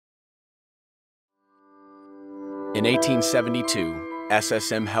In 1872,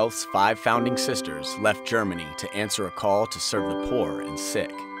 SSM Health's 5 founding sisters left Germany to answer a call to serve the poor and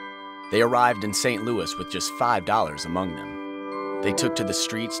sick. They arrived in St. Louis with just $5 among them. They took to the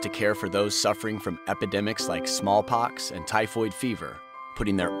streets to care for those suffering from epidemics like smallpox and typhoid fever,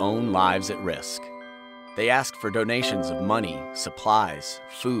 putting their own lives at risk. They asked for donations of money, supplies,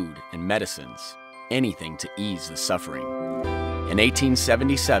 food, and medicines, anything to ease the suffering. In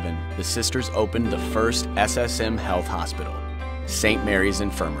 1877, the sisters opened the first SSM Health Hospital, St. Mary's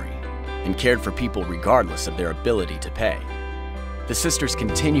Infirmary, and cared for people regardless of their ability to pay. The sisters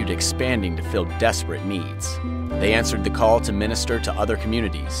continued expanding to fill desperate needs. They answered the call to minister to other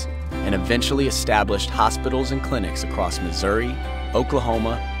communities and eventually established hospitals and clinics across Missouri,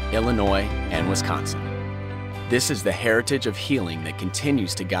 Oklahoma, Illinois, and Wisconsin. This is the heritage of healing that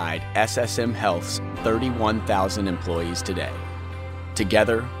continues to guide SSM Health's 31,000 employees today.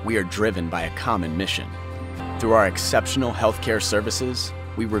 Together, we are driven by a common mission. Through our exceptional healthcare services,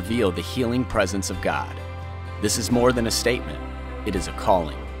 we reveal the healing presence of God. This is more than a statement, it is a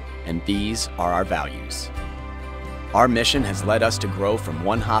calling, and these are our values. Our mission has led us to grow from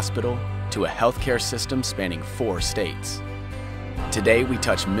one hospital to a healthcare system spanning 4 states. Today, we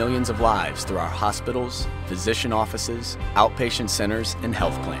touch millions of lives through our hospitals, physician offices, outpatient centers, and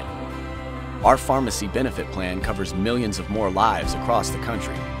health plan. Our pharmacy benefit plan covers millions of more lives across the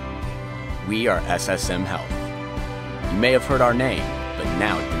country. We are SSM Health. You may have heard our name, but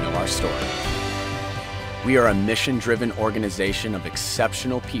now you know our story. We are a mission-driven organization of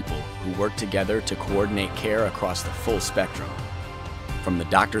exceptional people who work together to coordinate care across the full spectrum, from the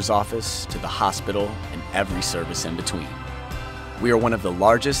doctor's office to the hospital and every service in between. We are one of the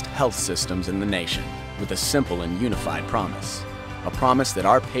largest health systems in the nation with a simple and unified promise. A promise that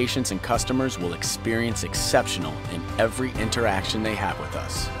our patients and customers will experience exceptional in every interaction they have with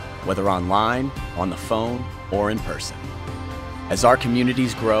us, whether online, on the phone, or in person. As our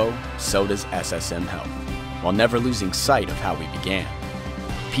communities grow, so does SSM Health, while never losing sight of how we began.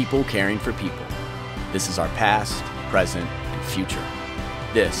 People caring for people. This is our past, present, and future.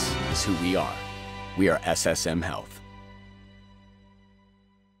 This is who we are. We are SSM Health.